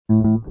Are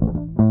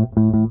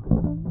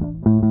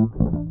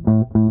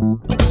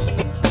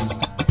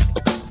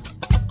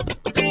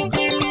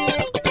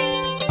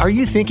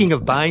you thinking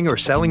of buying or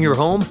selling your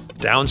home?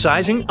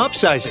 Downsizing?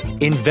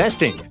 Upsizing?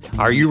 Investing?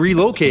 Are you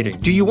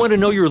relocating? Do you want to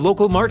know your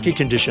local market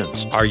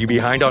conditions? Are you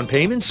behind on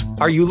payments?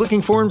 Are you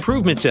looking for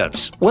improvement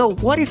tips? Well,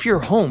 what if your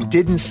home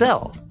didn't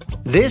sell?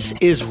 This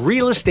is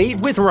Real Estate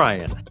with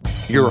Ryan,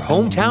 your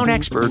hometown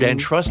expert and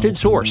trusted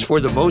source for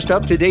the most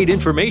up-to-date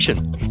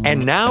information.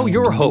 And now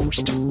your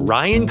host,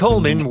 Ryan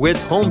Coleman with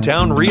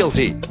Hometown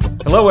Realty.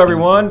 Hello,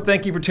 everyone.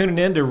 Thank you for tuning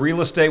in to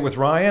Real Estate with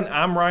Ryan.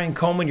 I'm Ryan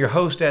Coleman, your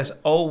host as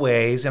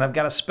always, and I've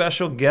got a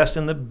special guest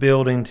in the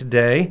building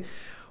today.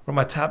 One of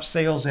my top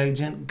sales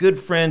agent, good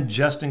friend,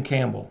 Justin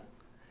Campbell.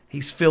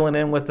 He's filling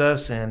in with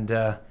us, and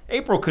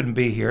April couldn't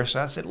be here,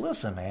 so I said,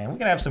 listen, man, we're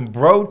going to have some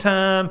bro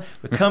time.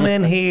 We come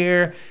in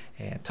here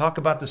and talk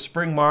about the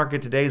spring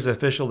market. Today's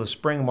official, the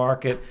spring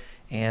market,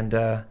 and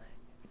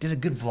did a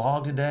good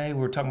vlog today.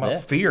 We were talking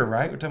about fear,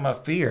 right? We were talking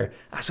about fear.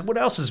 I said, what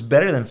else is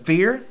better than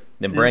fear?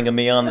 Than bringing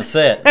me on the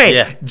set.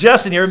 Hey,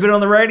 Justin, you ever been on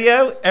the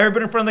radio? Ever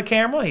been in front of the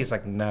camera? He's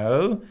like,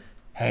 no.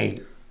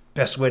 Hey,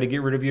 best way to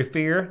get rid of your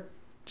fear?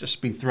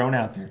 Just be thrown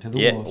out there to the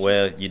wolves. Yeah,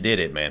 well, you did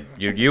it, man.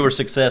 You were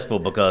successful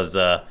because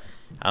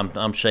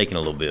I'm shaking a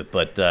little bit,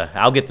 but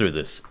I'll get through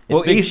this.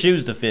 It's big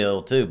shoes to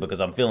fill, too,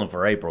 because I'm feeling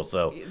for April.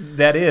 So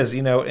that is,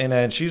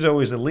 and she's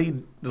always the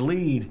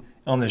lead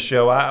on the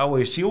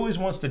show. She always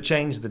wants to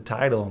change the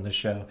title on the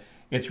show.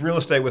 It's Real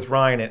Estate with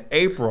Ryan. In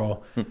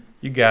April,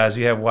 you guys,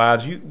 you have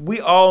wives.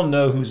 We all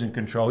know who's in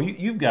control.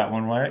 You've got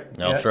one, right?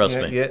 No, trust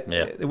me.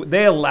 Yeah.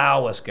 They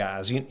allow us,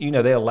 guys.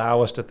 They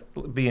allow us to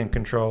be in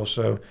control.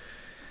 So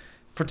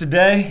for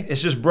today,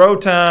 it's just bro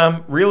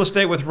time. Real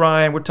Estate with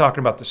Ryan. We're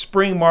talking about the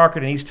spring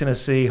market in East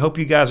Tennessee. Hope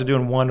you guys are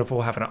doing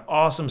wonderful, having an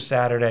awesome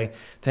Saturday.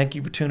 Thank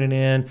you for tuning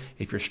in.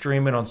 If you're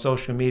streaming on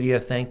social media,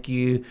 thank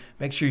you.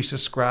 Make sure you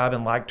subscribe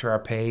and like to our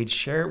page.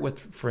 Share it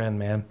with a friend,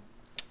 man.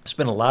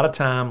 Spend a lot of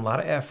time, a lot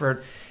of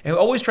effort, and we're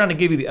always trying to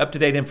give you the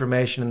up-to-date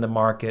information in the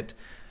market.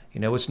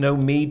 It's no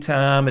me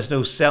time, it's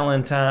no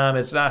selling time,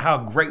 it's not how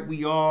great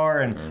we are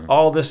and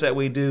all this that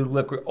we do.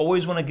 Look, we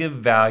always want to give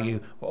value.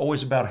 We're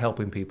always about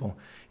helping people.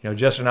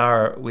 Justin and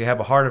I we have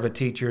a heart of a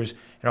teachers,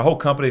 and our whole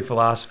company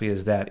philosophy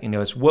is that,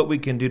 it's what we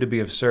can do to be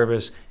of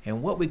service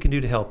and what we can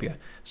do to help you.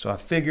 So I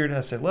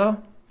said,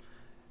 well,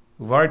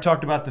 we've already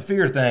talked about the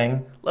fear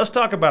thing. Let's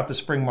talk about the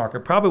spring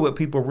market. Probably what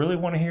people really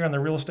want to hear on the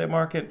real estate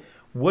market,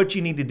 what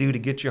you need to do to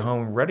get your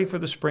home ready for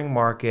the spring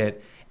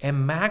market and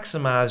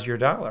maximize your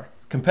dollar.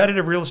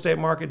 Competitive real estate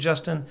market,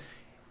 Justin.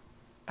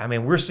 I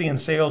mean, we're seeing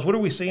sales. What are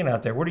we seeing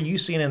out there? What are you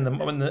seeing in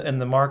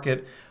the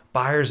market?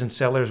 Buyers and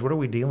sellers, what are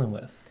we dealing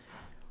with?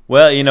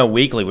 Well,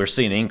 weekly we're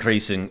seeing an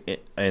increase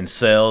in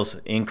sales,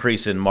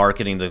 increase in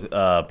marketing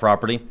the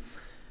property.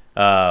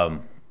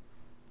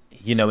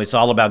 It's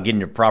all about getting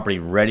your property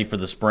ready for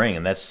the spring,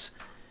 and that's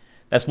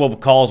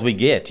what calls we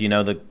get.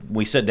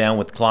 We sit down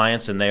with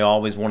clients, and they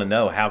always want to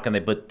know how can they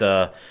put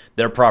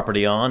their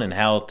property on and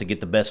how to get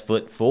the best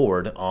foot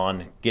forward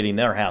on getting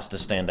their house to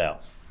stand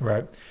out.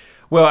 Right.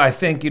 Well, I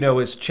think,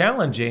 it's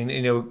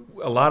challenging.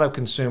 A lot of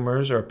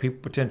consumers or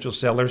potential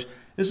sellers,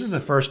 this is the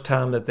first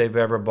time that they've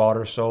ever bought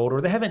or sold,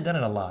 or they haven't done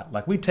it a lot.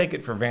 Like, we take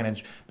it for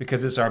advantage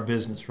because it's our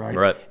business, right?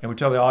 Right. And we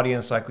tell the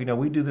audience,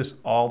 we do this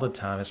all the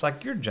time. It's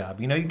like your job.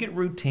 You get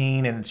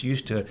routine and it's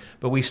used to it.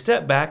 But we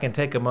step back and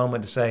take a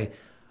moment to say,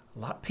 a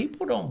lot of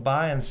people don't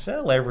buy and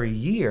sell every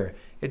year.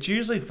 It's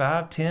usually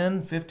 5,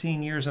 10,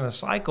 15 years in a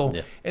cycle.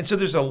 Yeah. And so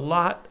there's a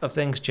lot of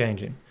things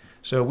changing.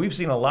 So we've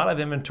seen a lot of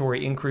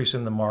inventory increase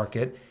in the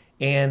market.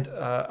 And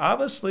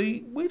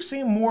obviously, we've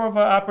seen more of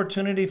an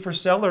opportunity for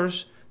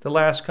sellers the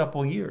last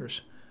couple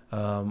years.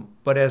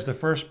 But as the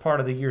first part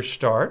of the year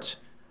starts,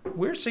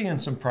 we're seeing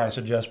some price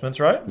adjustments,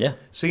 right? Yeah.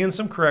 Seeing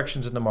some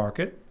corrections in the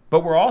market.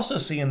 But we're also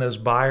seeing those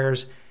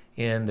buyers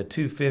in the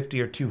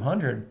 250 or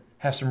 200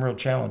 have some real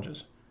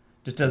challenges.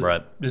 Just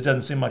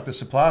doesn't seem like the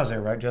supply is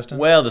there, right, Justin?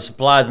 Well, the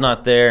supply's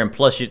not there, and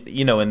plus,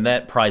 in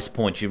that price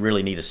point, you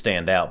really need to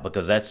stand out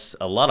because that's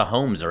a lot of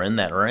homes are in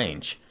that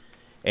range.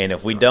 And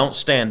if we don't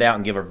stand out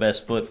and give our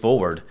best foot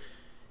forward,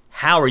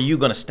 how are you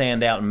going to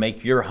stand out and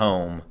make your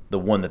home the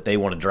one that they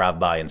want to drive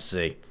by and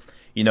see?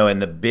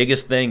 And the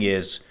biggest thing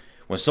is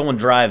when someone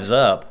drives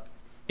up,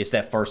 it's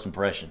that first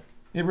impression.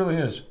 It really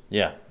is.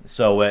 Yeah.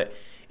 So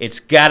it's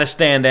got to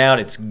stand out.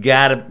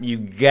 You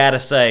got to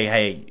say,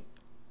 hey,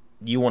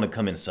 you want to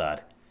come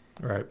inside,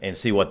 right, and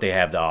see what they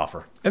have to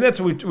offer. And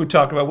that's what we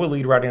talked about. We'll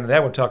lead right into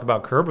that. We'll talk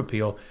about curb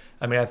appeal.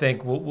 I mean, I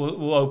think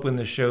we'll open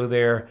the show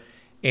there,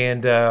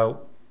 and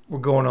we're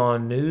going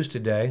on news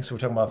today. So we're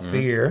talking about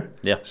fear.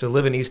 Yeah. So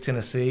live in East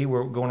Tennessee.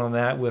 We're going on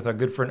that with our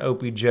good friend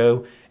Opie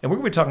Joe, and we're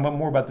going to be talking about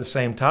more about the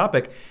same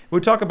topic.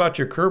 We talk about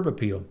your curb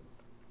appeal.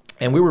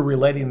 And we were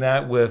relating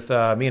that with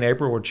me and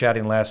April were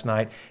chatting last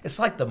night. It's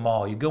like the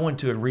mall. You go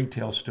into a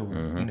retail store.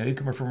 Mm-hmm. You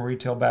come from a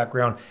retail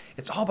background.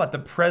 It's all about the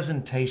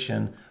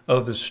presentation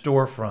of the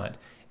storefront.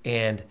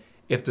 And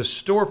if the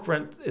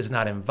storefront is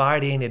not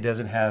inviting, it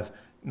doesn't have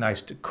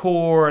nice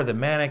decor, the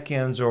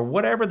mannequins, or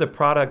whatever the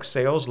product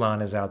sales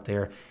line is out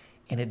there,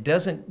 and it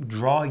doesn't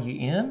draw you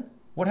in,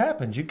 what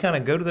happens? You kind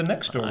of go to the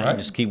next store, I right?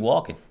 just keep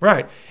walking.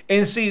 Right.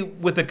 And see,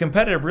 with the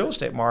competitive real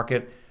estate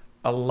market,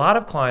 a lot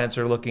of clients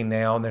are looking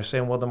now and they're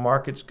saying, well, the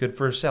market's good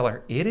for a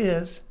seller. It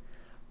is,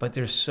 but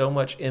there's so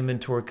much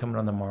inventory coming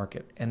on the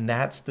market. And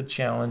that's the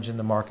challenge in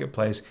the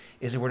marketplace,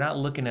 is that we're not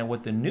looking at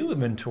what the new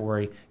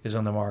inventory is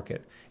on the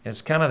market. And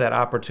it's kind of that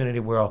opportunity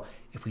where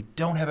if we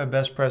don't have a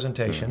best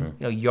presentation,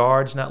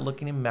 yard's not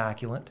looking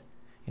immaculate,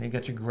 you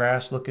got your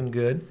grass looking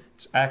good.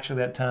 It's actually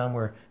that time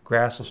where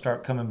grass will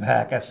start coming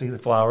back. I see the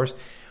flowers.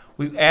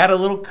 We add a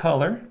little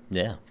color.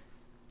 Yeah.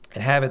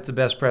 And have it the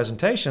best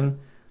presentation,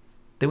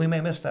 then we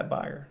may miss that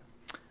buyer.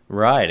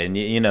 Right, and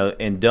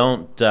and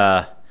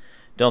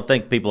don't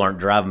think people aren't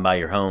driving by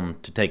your home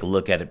to take a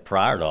look at it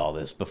prior to all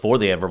this, before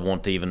they ever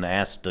want to even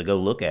ask to go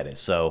look at it.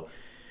 So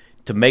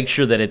to make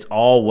sure that it's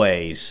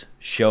always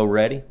show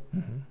ready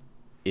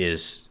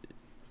is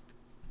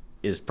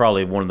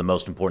probably one of the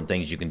most important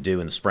things you can do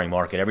in the spring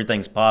market.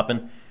 Everything's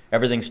popping,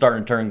 everything's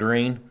starting to turn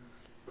green.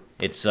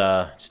 It's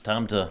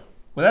time to.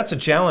 Well, that's a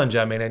challenge.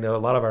 I mean, I know a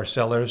lot of our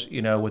sellers,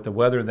 with the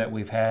weather that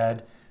we've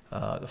had,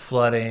 the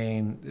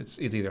flooding, it's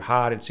either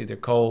hot, it's either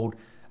cold.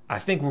 I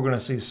think we're going to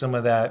see some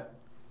of that,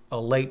 a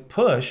late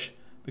push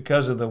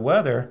because of the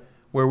weather,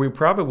 where we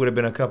probably would have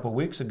been a couple of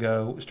weeks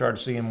ago, started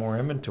seeing more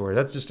inventory.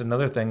 That's just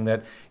another thing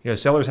that,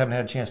 sellers haven't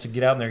had a chance to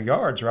get out in their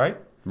yards, right?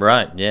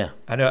 Right, yeah.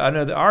 I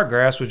know that our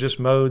grass was just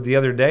mowed the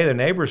other day. The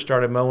neighbors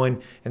started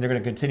mowing, and they're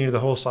going to continue the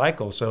whole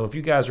cycle. So if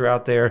you guys are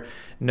out there,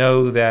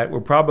 know that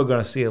we're probably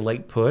going to see a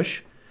late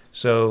push.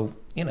 So,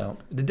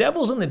 the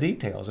devil's in the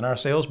details in our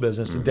sales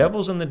business. The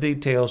devil's in the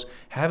details,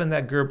 having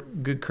that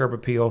good curb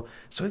appeal.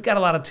 So we've got a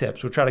lot of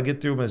tips. We'll try to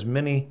get through them as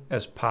many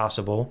as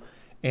possible,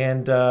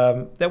 and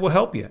that will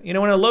help you. In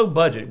a low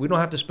budget, we don't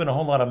have to spend a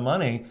whole lot of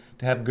money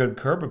to have good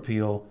curb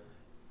appeal,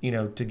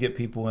 to get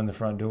people in the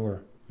front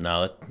door.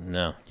 No,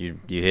 you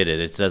hit it.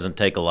 It doesn't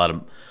take a lot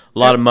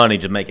of money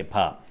to make it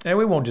pop. And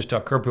we won't just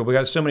talk curb appeal. We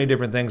got so many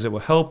different things that will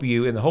help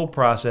you in the whole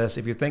process.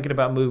 If you're thinking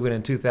about moving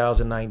in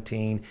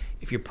 2019,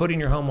 if you're putting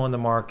your home on the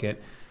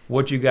market,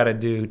 what you got to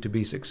do to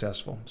be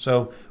successful.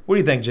 So, what do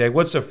you think, Jay?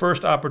 What's the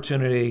first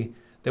opportunity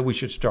that we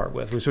should start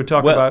with? We should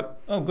talk about.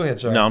 Oh, go ahead,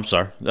 sorry. No, I'm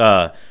sorry.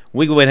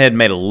 We went ahead and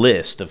made a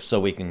list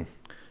so we can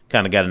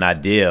kind of get an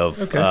idea of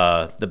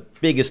the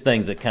biggest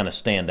things that kind of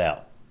stand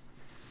out.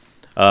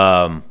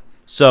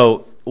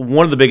 So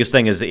one of the biggest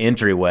things is the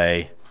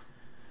entryway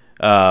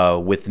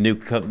with new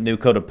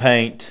coat of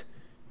paint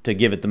to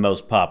give it the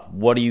most pop.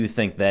 What do you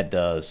think that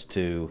does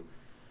to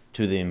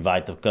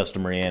invite the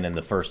customer in and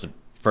the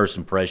first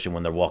impression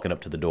when they're walking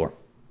up to the door?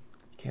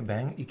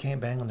 You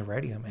can't bang on the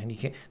radio, man. You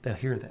can't. They'll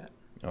hear that.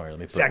 All right, let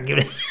me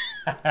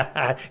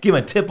give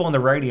him a tip on the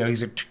radio.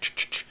 He's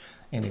like,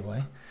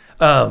 anyway.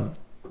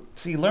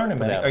 So you learning,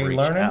 man? Are you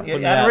learning?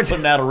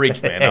 Putting out a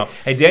reach, man.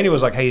 Hey, Daniel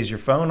was like, "Hey, is your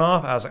phone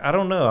off?" I was like, "I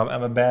don't know.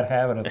 I'm a bad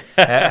habit of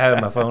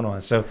having my phone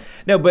on." So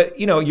no, but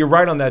you're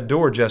right on that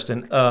door,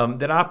 Justin.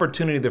 That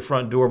opportunity at the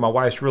front door. My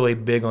wife's really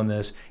big on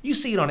this. You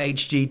see it on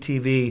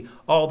HGTV,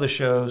 all the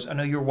shows. I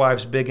know your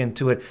wife's big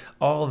into it.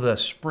 All the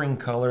spring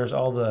colors,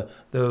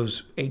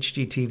 those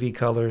HGTV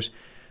colors.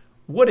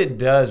 What it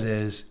does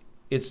is,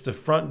 it's the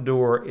front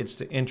door. It's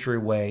the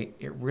entryway.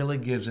 It really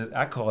gives it.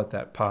 I call it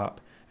that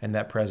pop and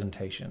that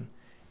presentation.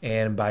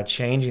 And by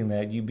changing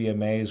that, you'd be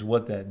amazed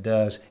what that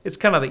does. It's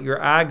kind of that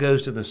your eye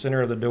goes to the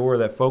center of the door,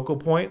 that focal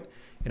point,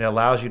 and it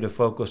allows you to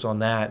focus on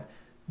that,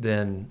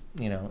 then,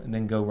 and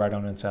then go right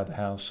on inside the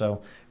house.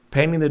 So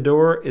painting the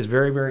door is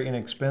very, very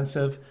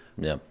inexpensive.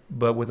 Yeah.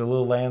 But with a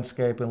little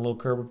landscape and a little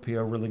curb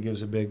appeal, really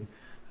gives a big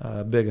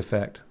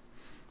effect.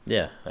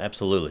 Yeah,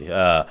 absolutely.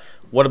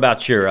 What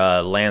about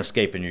your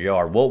landscape in your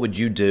yard? What would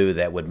you do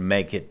that would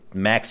make it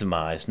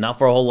maximize, not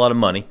for a whole lot of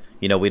money?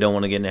 We don't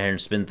want to get in here and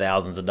spend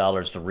thousands of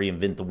dollars to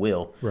reinvent the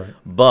wheel. Right.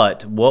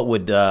 But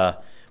what kind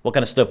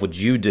of stuff would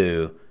you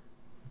do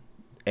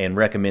and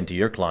recommend to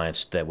your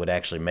clients that would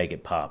actually make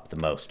it pop the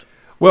most?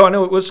 Well, I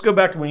know. Let's go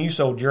back to when you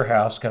sold your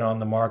house kind of on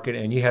the market,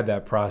 and you had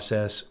that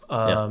process.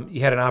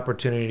 You had an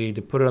opportunity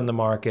to put it on the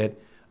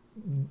market.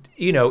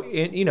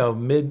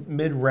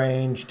 Mid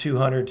range,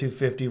 200,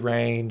 250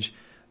 range.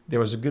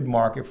 There was a good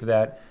market for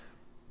that.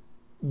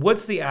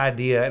 What's the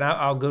idea? And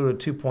I'll go to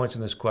 2 points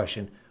in this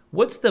question.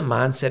 What's the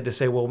mindset to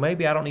say, well,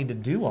 maybe I don't need to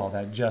do all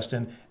that,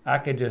 Justin. I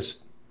could just,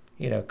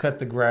 cut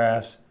the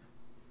grass,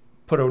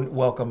 put a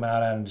welcome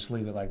mat out, and just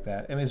leave it like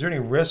that. I mean, is there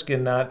any risk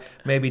in not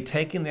maybe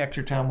taking the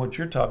extra time? What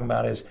you're talking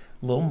about is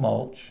a little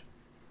mulch,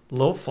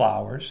 little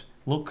flowers,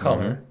 a little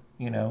color,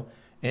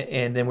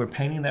 and then we're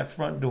painting that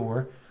front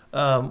door.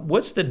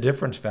 What's the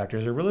difference factor?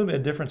 Is there really a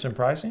difference in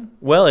pricing?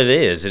 Well, it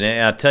is. And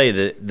I'll tell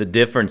you the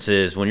difference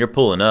is when you're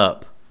pulling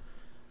up,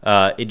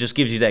 it just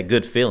gives you that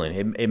good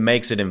feeling. It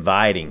makes it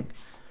inviting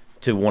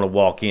to want to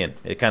walk in.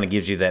 It kind of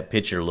gives you that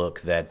picture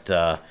look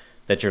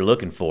that you're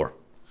looking for.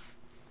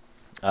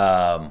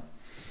 With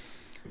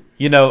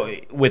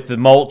the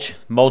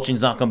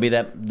mulching's not going to be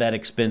that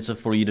expensive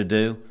for you to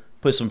do.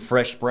 Put some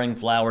fresh spring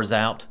flowers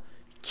out.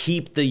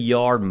 Keep the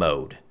yard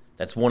mowed.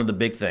 That's one of the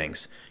big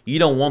things. You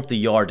don't want the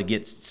yard to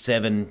get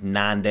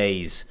 7-9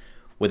 days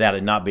without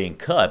it not being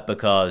cut,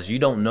 because you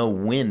don't know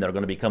when they're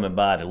going to be coming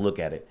by to look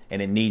at it,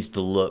 and it needs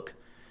to look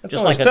That's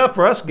just always like tough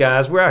for us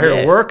guys. We're out here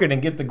Yeah. working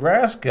and get the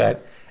grass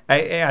cut.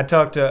 I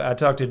talked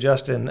to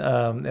Justin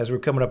as we're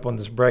coming up on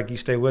this break. You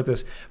stay with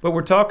us, but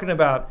we're talking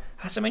about.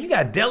 I said, man, you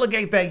got to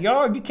delegate that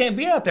yard. You can't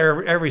be out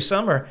there every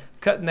summer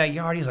cutting that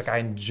yard. He's like, I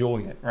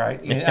enjoy it,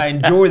 right? I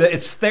enjoy that.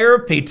 It's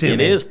therapy to me.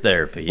 It is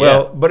therapy. Yeah.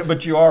 Well,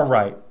 but you are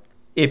right.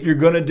 If you're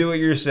going to do it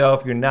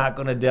yourself, you're not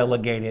going to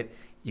delegate it.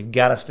 You've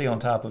got to stay on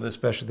top of it,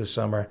 especially this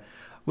summer.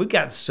 We've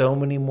got so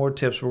many more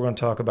tips we're going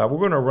to talk about. We're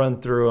going to run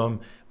through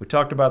them. We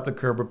talked about the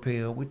curb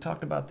appeal. We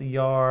talked about the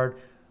yard.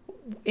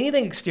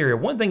 Anything exterior.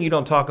 One thing you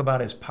don't talk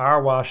about is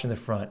power wash in the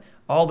front.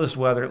 All this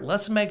weather,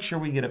 let's make sure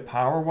we get it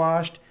power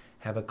washed,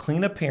 have a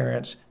clean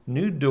appearance,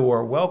 new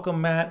door, welcome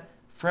mat,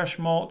 fresh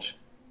mulch,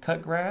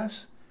 cut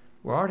grass.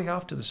 We're already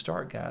off to the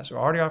start, guys. We're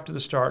already off to the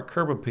start.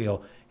 Curb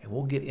appeal, and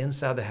we'll get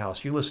inside the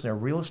house. You're listening to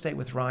Real Estate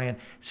with Ryan.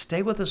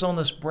 Stay with us on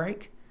this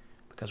break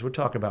because we're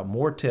talking about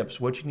more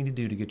tips, what you need to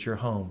do to get your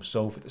home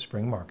sold for the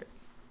spring market.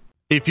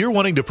 If you're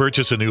wanting to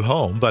purchase a new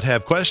home but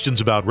have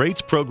questions about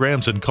rates,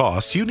 programs, and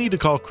costs, you need to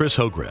call Chris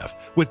Hograff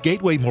with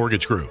Gateway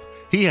Mortgage Group.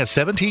 He has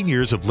 17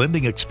 years of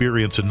lending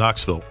experience in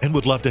Knoxville and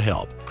would love to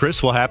help.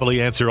 Chris will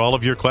happily answer all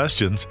of your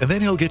questions, and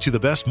then he'll get you the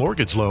best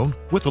mortgage loan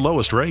with the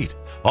lowest rate.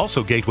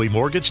 Also, Gateway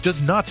Mortgage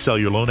does not sell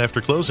your loan after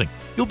closing.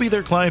 You'll be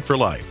their client for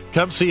life.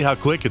 Come see how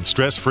quick and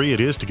stress-free it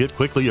is to get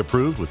quickly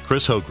approved with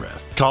Chris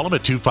Hograff. Call him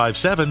at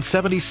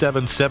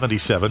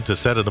 257-7777 to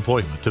set an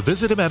appointment to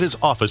visit him at his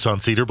office on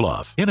Cedar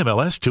Bluff.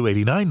 NMLS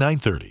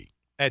 289930.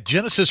 At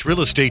Genesis Real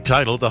Estate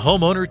Title, the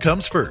homeowner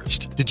comes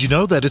first. Did you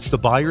know that it's the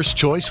buyer's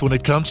choice when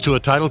it comes to a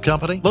title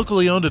company?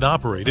 Locally owned and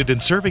operated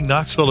and serving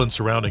Knoxville and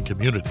surrounding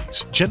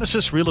communities,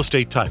 Genesis Real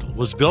Estate Title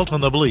was built on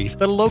the belief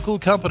that a local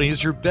company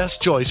is your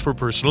best choice for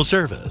personal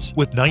service.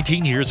 With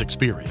 19 years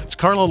experience,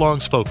 Carla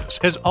Long's focus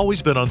has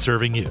always been on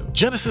serving you.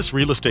 Genesis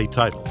Real Estate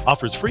Title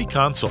offers free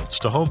consults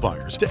to home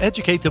buyers to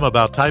educate them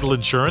about title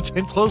insurance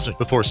and closing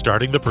before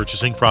starting the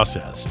purchasing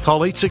process.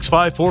 Call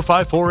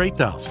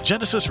 865-454-8000.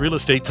 Genesis Real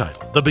Estate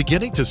Title, the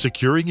beginning to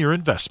securing your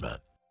investment.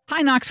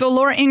 Hi, Knoxville.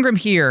 Laura Ingram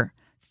here.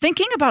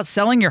 Thinking about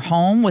selling your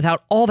home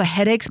without all the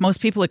headaches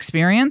most people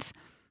experience?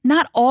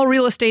 Not all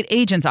real estate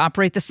agents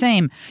operate the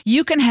same.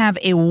 You can have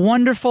a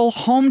wonderful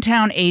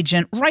hometown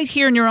agent right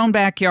here in your own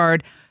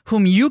backyard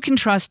whom you can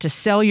trust to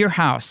sell your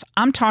house.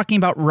 I'm talking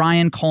about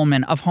Ryan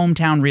Coleman of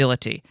Hometown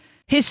Realty.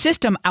 His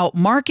system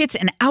outmarkets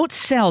and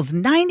outsells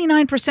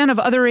 99% of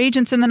other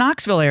agents in the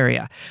Knoxville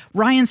area.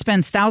 Ryan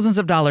spends thousands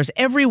of dollars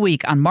every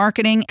week on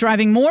marketing,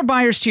 driving more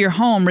buyers to your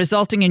home,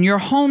 resulting in your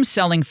home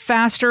selling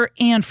faster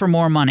and for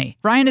more money.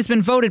 Ryan has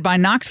been voted by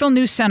Knoxville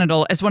News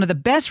Sentinel as one of the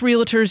best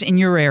realtors in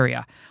your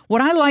area.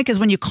 What I like is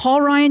when you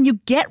call Ryan, you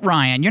get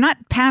Ryan. You're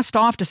not passed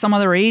off to some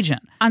other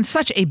agent. On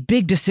such a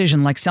big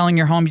decision like selling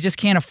your home, you just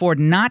can't afford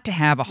not to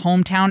have a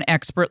hometown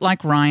expert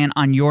like Ryan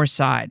on your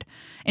side.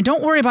 And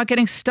don't worry about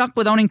getting stuck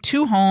with owning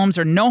two homes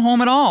or no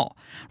home at all.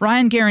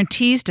 Ryan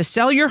guarantees to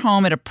sell your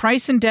home at a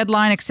price and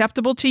deadline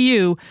acceptable to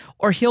you,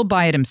 or he'll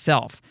buy it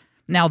himself.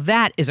 Now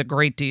that is a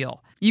great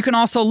deal. You can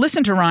also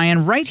listen to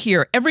Ryan right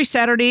here every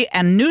Saturday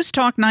on News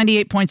Talk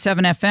 98.7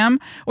 FM,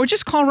 or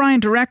just call Ryan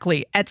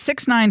directly at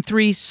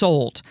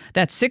 693-SOLD.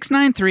 That's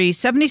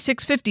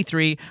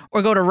 693-7653,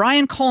 or go to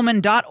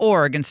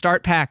ryancoleman.org and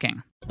start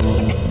packing.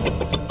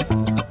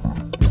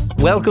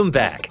 Welcome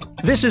back.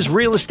 This is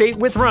Real Estate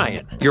with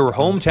Ryan, your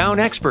hometown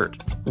expert.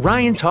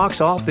 Ryan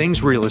talks all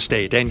things real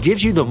estate and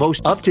gives you the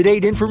most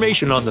up-to-date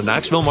information on the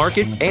Knoxville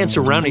market and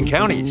surrounding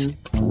counties.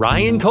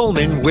 Ryan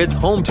Coleman with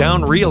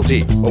Hometown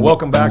Realty. Well,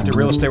 welcome back to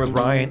Real Estate with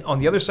Ryan. On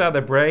the other side of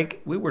the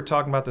break, we were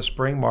talking about the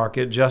spring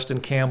market. Justin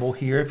Campbell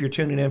here. If you're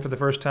tuning in for the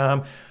first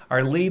time,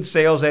 our lead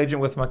sales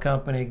agent with my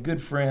company,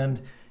 good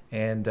friend,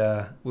 and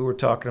we were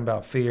talking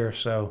about fear.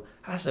 So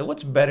I said,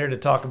 what's better to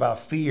talk about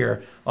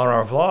fear on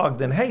our vlog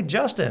than, hey,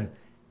 Justin,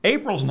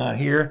 April's not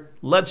here.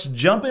 Let's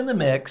jump in the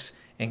mix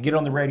and get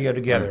on the radio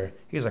together.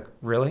 He's like,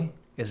 really?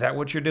 Is that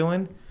what you're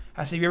doing?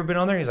 I said, you ever been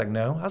on there? He's like,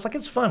 no. I was like,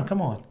 it's fun.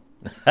 Come on.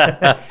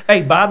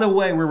 Hey, by the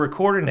way, we're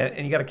recording it,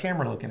 and you got a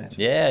camera looking at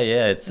you. Yeah,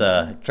 it's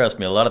trust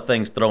me, a lot of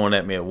things thrown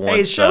at me at once. Hey,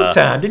 it's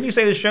showtime. Didn't you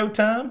say it's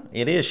showtime?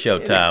 It is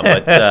showtime,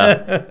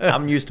 but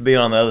I'm used to being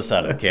on the other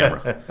side of the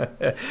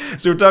camera.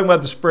 So we're talking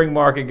about the spring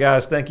market,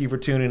 guys. Thank you for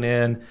tuning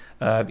in.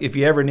 If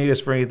you ever need us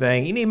for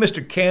anything, you need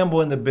Mr. Campbell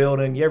in the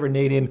building, you ever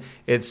need him,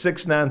 it's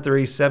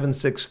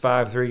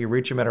 693-7653. You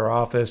reach him at our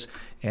office,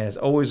 and it's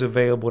always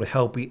available to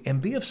help you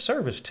and be of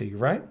service to you,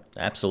 right?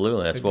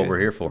 Absolutely. That's what we're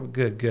here for.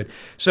 Good.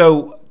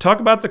 So talk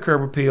about the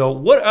curb appeal.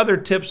 What other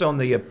tips on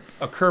the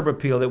a curb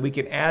appeal that we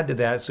can add to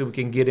that so we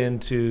can get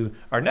into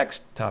our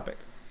next topic?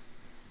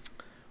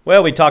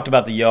 Well, we talked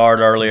about the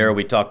yard earlier.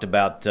 We talked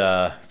about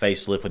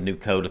facelift with new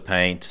coat of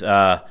paint.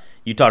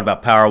 You talked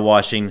about power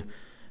washing.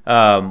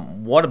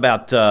 What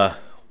about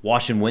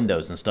washing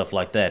windows and stuff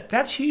like that?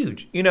 That's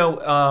huge. You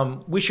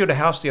know, we showed a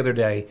house the other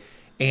day,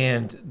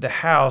 and the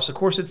house, of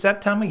course, it's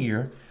that time of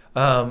year,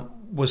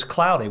 was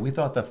cloudy. We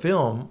thought the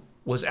film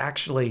was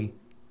actually,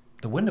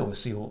 the window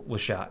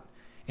was shot.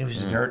 It was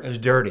just dirt. It was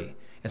dirty.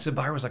 And so the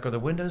buyer was like, are the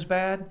windows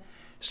bad?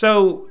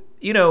 So,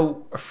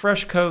 a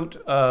fresh coat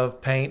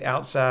of paint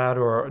outside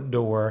or a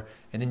door,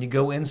 and then you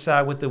go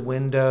inside with the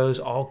windows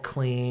all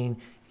clean.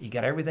 You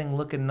got everything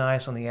looking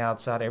nice on the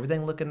outside,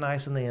 everything looking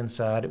nice on the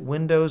inside.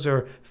 Windows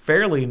are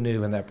fairly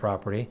new in that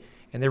property,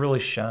 and they really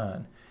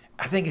shine.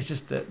 I think it's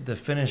just the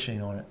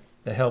finishing on it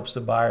that helps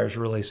the buyers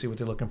really see what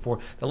they're looking for.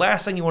 The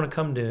last thing you want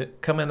to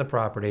come in the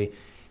property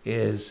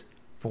is,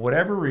 for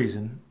whatever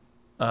reason,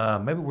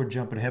 maybe we're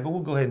jumping ahead, but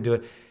we'll go ahead and do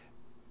it.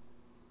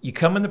 You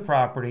come in the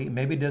property,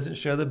 maybe it doesn't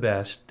show the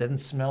best, doesn't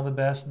smell the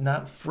best,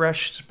 not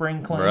fresh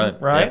spring clean,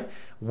 right? Yeah.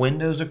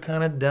 Windows are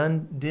kind of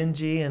done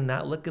dingy and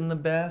not looking the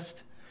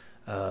best.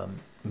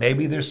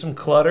 Maybe there's some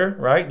clutter,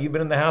 right? You've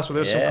been in the house where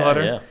there's some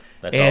clutter. Yeah,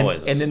 that's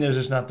always. And then there's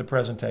just not the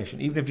presentation,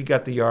 even if you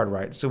got the yard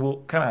right. So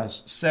we'll kind of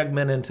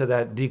segment into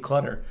that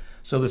declutter.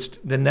 So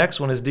the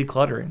next one is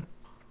decluttering.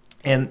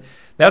 And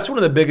that's one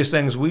of the biggest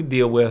things we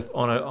deal with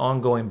on an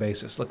ongoing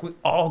basis. Like, we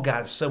all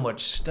got so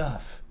much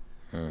stuff.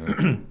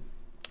 Mm-hmm.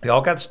 We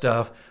all got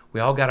stuff. We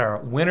all got our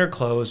winter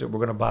clothes that we're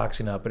going to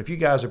boxing up. But if you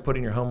guys are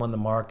putting your home on the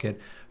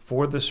market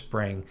for the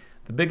spring,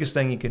 the biggest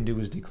thing you can do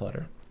is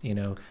declutter.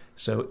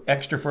 So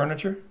extra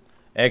furniture.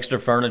 Extra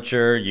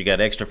furniture. You got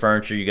extra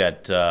furniture. You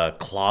got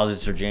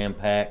closets are jam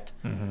packed.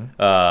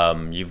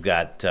 Mm-hmm. You've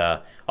got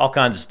all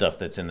kinds of stuff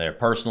that's in there.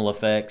 Personal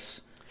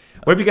effects.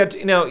 What have you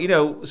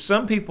got?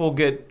 Some people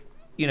get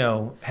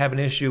have an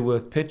issue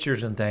with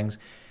pictures and things.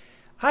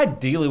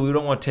 Ideally, we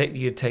don't want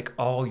you to take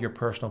all your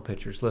personal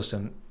pictures.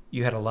 Listen.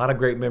 You had a lot of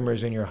great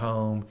memories in your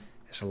home.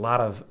 There's a lot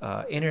of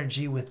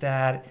energy with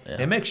that. Yeah.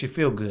 And it makes you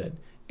feel good.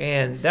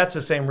 And that's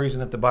the same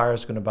reason that the buyer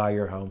is going to buy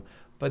your home.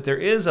 But there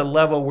is a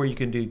level where you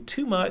can do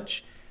too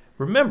much.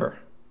 Remember,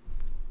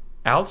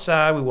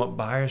 outside, we want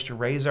buyers to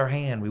raise our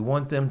hand. We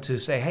want them to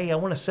say, hey, I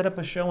want to set up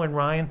a showing,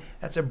 Ryan.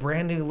 That's a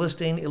brand new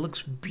listing. It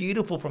looks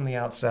beautiful from the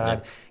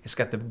outside. Yeah. It's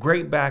got the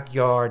great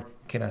backyard.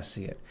 Can I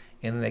see it?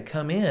 And then they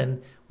come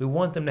in. We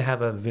want them to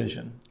have a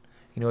vision.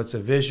 It's a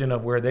vision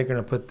of where they're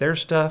going to put their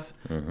stuff,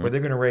 mm-hmm. where they're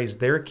going to raise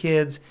their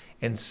kids.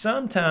 And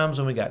sometimes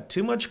when we got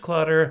too much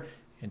clutter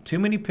and too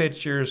many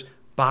pictures,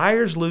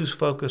 buyers lose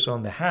focus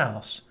on the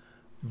house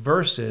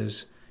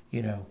versus,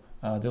 they're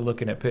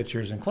looking at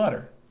pictures and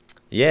clutter.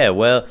 Yeah,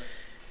 well,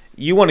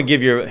 you want to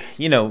give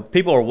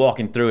people are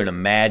walking through and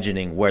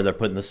imagining where they're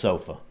putting the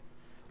sofa,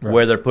 right.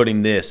 where they're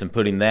putting this and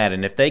putting that.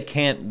 And if they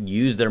can't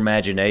use their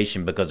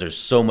imagination because there's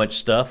so much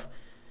stuff,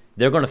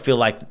 they're going to feel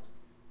like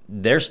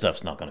their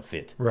stuff's not going to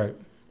fit. Right.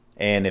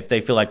 And if they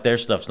feel like their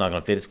stuff's not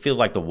going to fit, it feels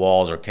like the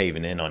walls are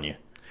caving in on you.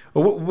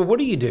 Well, what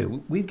do you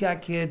do? We've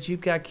got kids. You've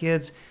got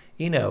kids.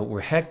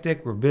 We're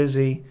hectic. We're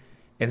busy.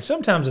 And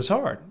sometimes it's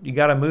hard. You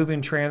got to move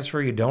and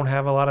transfer. You don't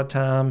have a lot of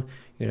time.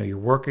 You're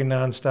working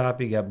nonstop.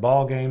 You got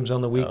ball games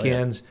on the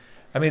weekends.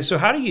 Oh, yeah. So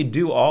how do you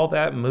do all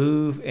that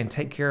move and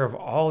take care of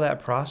all that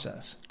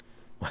process?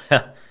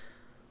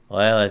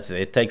 Well,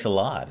 it takes a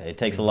lot. It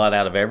takes a lot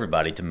out of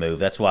everybody to move.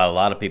 That's why a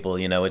lot of people,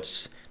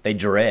 they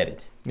dread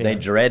it. Yeah. They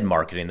dread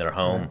marketing their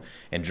home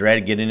and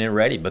dread getting it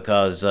ready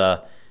because,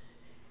 at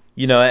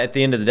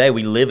the end of the day,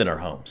 we live in our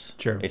homes.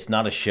 Sure. It's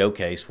not a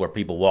showcase where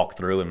people walk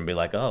through and be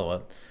like, oh,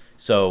 well.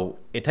 So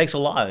it takes a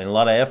lot and a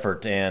lot of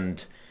effort.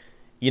 And,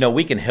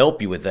 we can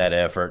help you with that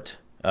effort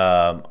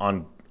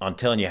on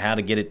telling you how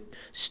to get it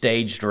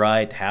staged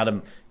right, how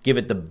to give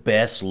it the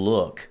best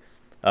look.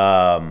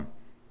 And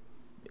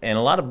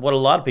what a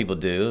lot of people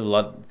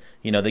do,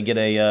 they get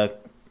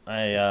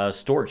a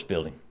storage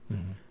building.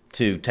 Mm-hmm.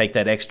 to take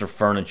that extra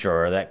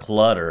furniture or that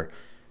clutter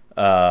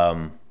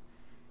and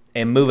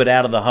move it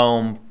out of the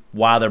home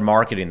while they're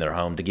marketing their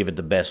home to give it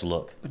the best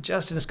look. But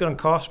Justin, it's going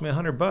to cost me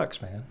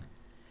 $100, man.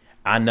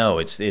 I know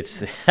it's You're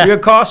going to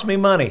cost me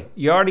money.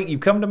 You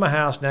come to my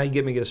house, now you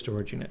get me a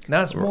storage unit.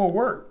 Now it's more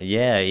work.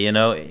 Yeah,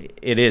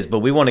 it is. But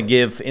we want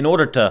to in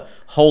order to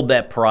hold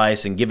that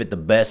price and give it the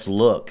best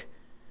look,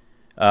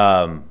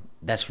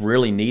 that's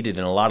really needed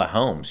in a lot of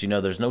homes.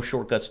 There's no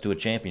shortcuts to a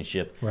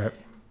championship. Right.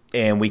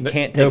 And we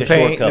can't take a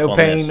shortcut on this. No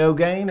pain, no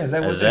gain. Is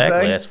that what exactly?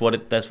 they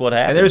say? That's what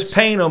happens. And there's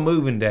pain on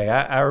moving day.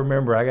 I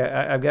remember.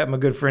 I've got my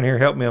good friend here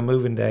help me on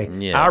moving day.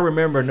 Yeah. I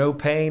remember no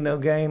pain, no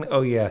gain.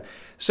 Oh yeah.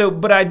 So,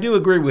 but I do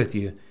agree with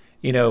you.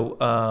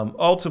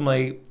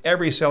 Ultimately,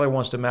 every seller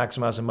wants to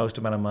maximize the most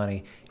amount of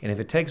money, and if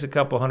it takes a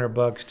couple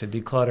 $100 to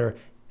declutter,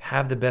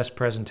 have the best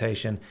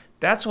presentation,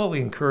 that's why we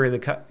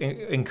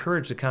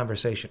encourage the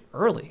conversation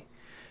early,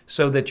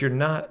 so that you're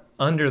not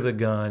under the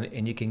gun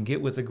and you can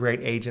get with a great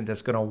agent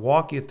that's going to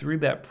walk you through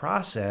that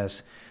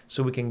process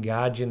so we can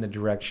guide you in the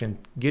direction,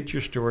 get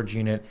your storage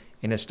unit,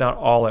 and it's not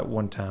all at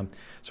one time.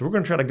 So we're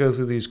going to try to go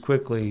through these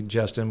quickly,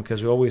 Justin,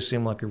 because we always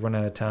seem like we run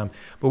out of time.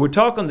 But we're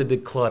talking the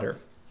declutter.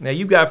 Now,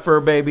 you got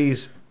fur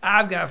babies.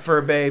 I've got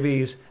fur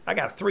babies. I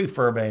got 3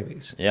 fur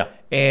babies. Yeah.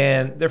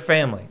 And they're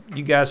family.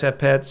 You guys have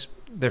pets.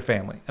 They're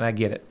family, and I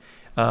get it.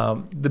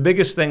 The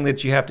biggest thing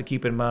that you have to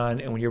keep in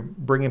mind, and when you're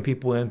bringing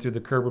people in through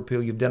the curb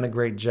appeal, you've done a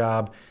great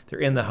job. They're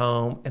in the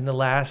home, and the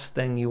last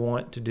thing you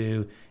want to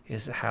do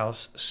is the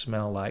house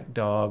smell like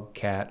dog,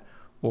 cat,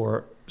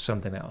 or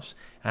something else.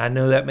 And I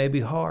know that may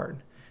be hard.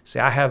 Say,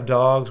 I have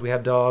dogs, we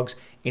have dogs,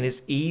 and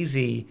it's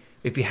easy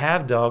if you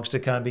have dogs to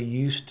kind of be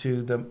used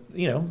to them,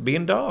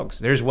 being dogs.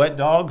 There's wet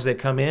dogs that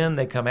come in,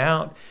 they come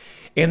out.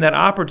 And that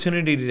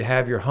opportunity to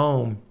have your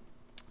home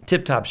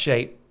tip-top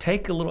shape,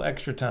 take a little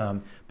extra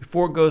time.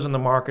 Before it goes on the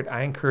market,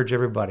 I encourage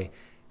everybody,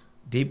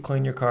 deep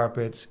clean your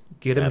carpets,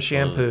 get them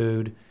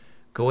shampooed,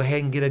 go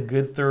ahead and get a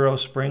good thorough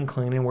spring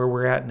cleaning where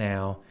we're at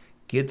now.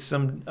 Get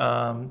some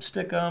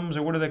stick-ums,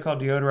 or what are they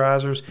called,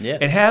 deodorizers,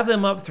 and have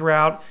them up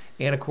throughout.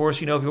 And, of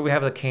course, if we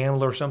have a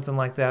candle or something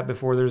like that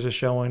before there's a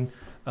showing,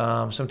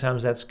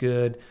 sometimes that's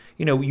good.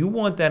 You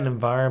want that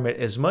environment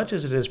as much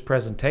as it is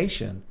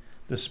presentation.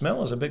 The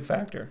smell is a big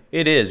factor.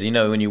 It is.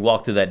 When you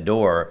walk through that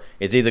door,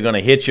 it's either going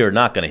to hit you or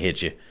not going to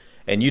hit you.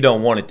 And you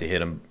don't want it to hit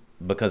them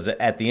because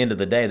at the end of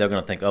the day, they're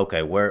going to think,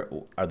 okay, where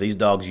are these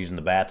dogs using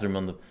the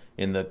bathroom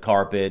in the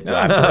carpet? Do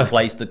I have to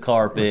replace the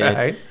carpet?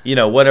 Right.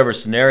 Whatever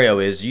scenario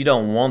is, you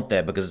don't want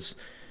that because,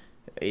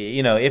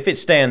 if it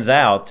stands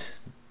out,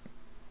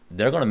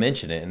 they're going to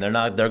mention it, and they're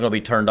going to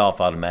be turned off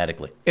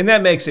automatically. And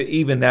that makes it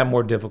even that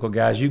more difficult,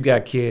 guys. You've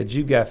got kids,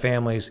 you've got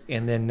families,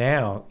 and then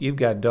now you've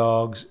got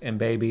dogs and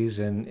babies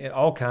and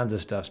all kinds of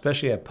stuff,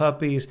 especially at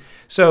puppies.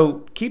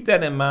 So keep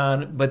that in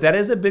mind, but that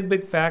is a big,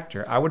 big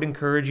factor. I would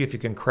encourage you if you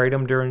can crate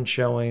them during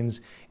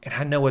showings, and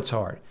I know it's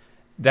hard.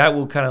 That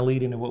will kind of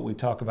lead into what we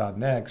talk about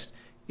next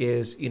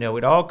is,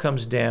 it all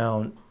comes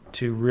down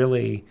to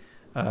really,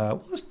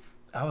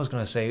 I was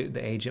going to say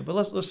the agent, but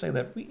let's say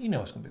that,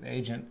 it's going to be the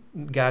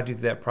agent, guide you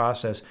through that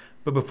process.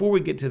 But before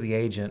we get to the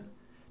agent,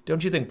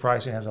 don't you think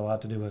pricing has a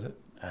lot to do with it?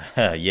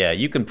 Yeah,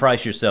 you can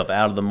price yourself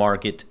out of the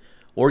market,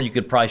 or you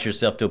could price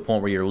yourself to a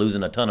point where you're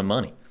losing a ton of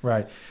money.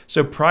 Right.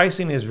 So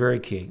pricing is very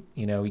key.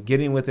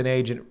 Getting with an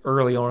agent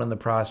early on in the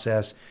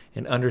process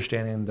and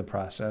understanding the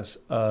process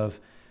of,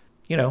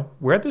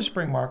 we're at the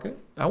spring market.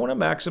 I want to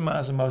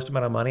maximize the most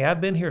amount of money. I've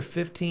been here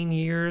 15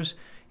 years.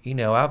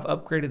 I've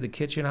upgraded the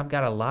kitchen. I've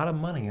got a lot of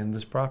money in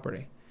this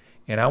property,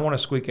 and I want to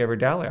squeak every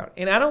dollar out.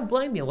 And I don't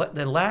blame you.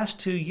 The last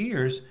 2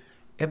 years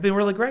have been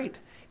really great.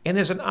 And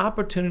there's an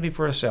opportunity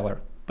for a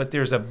seller, but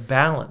there's a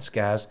balance,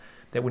 guys,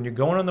 that when you're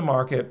going on the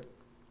market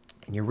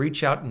and you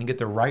reach out and you get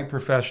the right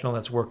professional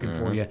that's working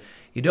for you,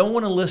 you don't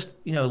want to list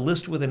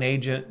with an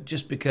agent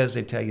just because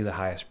they tell you the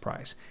highest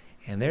price.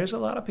 And there's a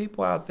lot of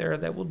people out there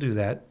that will do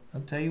that. I'll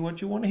tell you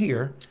what you want to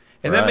hear.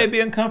 And that may be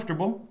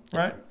uncomfortable,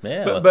 right?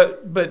 Yeah.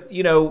 But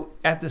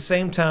at the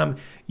same time,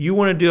 you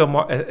want to do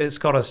it's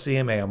called a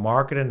CMA, a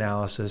market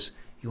analysis.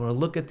 You want to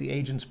look at the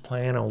agent's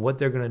plan on what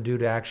they're going to do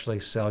to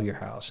actually sell your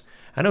house.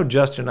 I know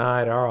Justin and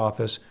I at our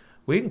office,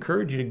 we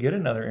encourage you to get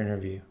another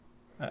interview.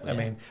 I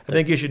mean, I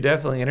think you should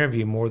definitely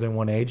interview more than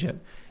one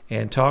agent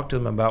and talk to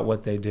them about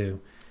what they do,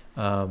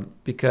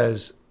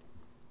 because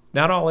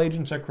not all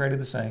agents are created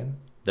the same.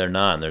 They're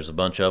not. There's a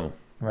bunch of them.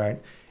 Right.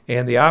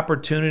 And the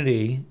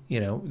opportunity,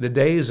 the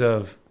days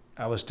of,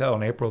 I was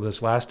telling April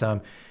this last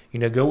time,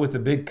 go with the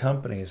big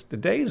companies. The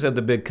days of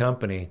the big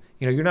company,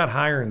 you're not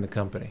hiring the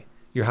company.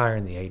 You're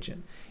hiring the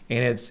agent.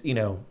 And it's,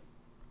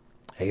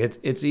 hey,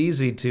 it's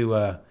easy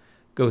to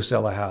go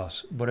sell a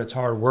house, but it's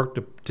hard work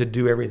to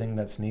do everything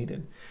that's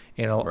needed.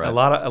 And a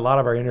lot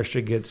of our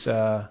industry gets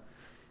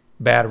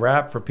bad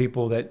rap for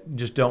people that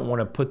just don't want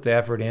to put the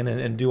effort in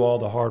and do all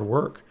the hard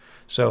work.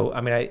 So,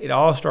 it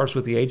all starts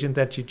with the agent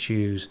that you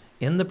choose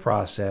in the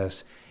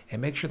process,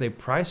 and make sure they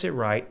price it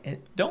right. And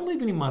don't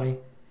leave any money,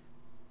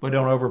 but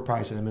don't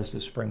overprice it and miss the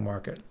spring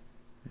market.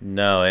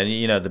 No,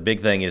 and the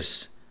big thing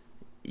is,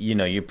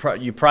 you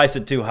price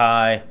it too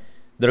high,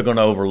 they're going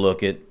to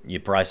overlook it. You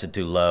price it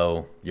too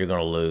low, you're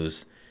going to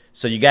lose.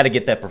 So you got to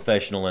get that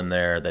professional in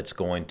there that's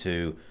going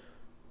to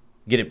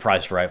get it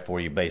priced right for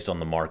you based on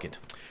the market.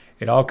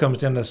 It all comes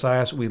down to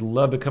science. We'd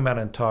love to come out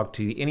and talk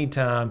to you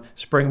anytime.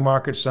 Spring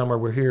market, summer,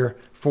 we're here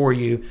for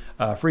you.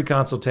 Free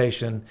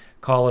consultation.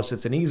 Call us.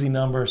 It's an easy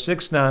number,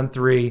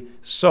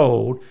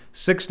 693-SOLD,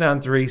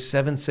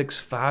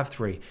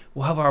 693-7653.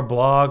 We'll have our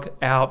blog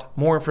out.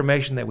 More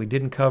information that we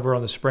didn't cover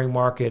on the spring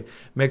market.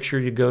 Make sure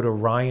you go to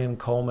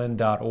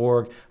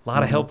ryancoleman.org. A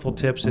lot of helpful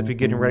tips if you're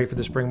getting ready for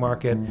the spring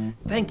market.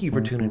 Thank you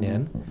for tuning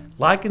in.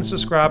 Like and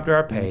subscribe to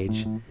our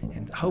page,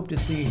 and hope to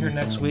see you here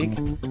next week.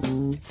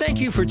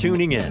 Thank you for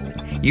tuning in.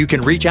 You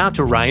can reach out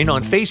to Ryan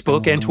on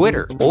Facebook and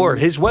Twitter, or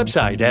his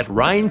website at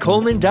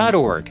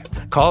ryancoleman.org.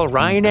 Call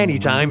Ryan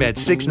anytime at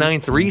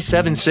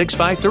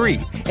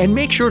 693-7653. And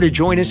make sure to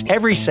join us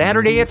every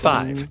Saturday at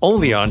 5,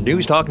 only on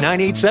News Talk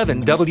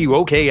 987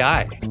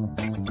 WOKI.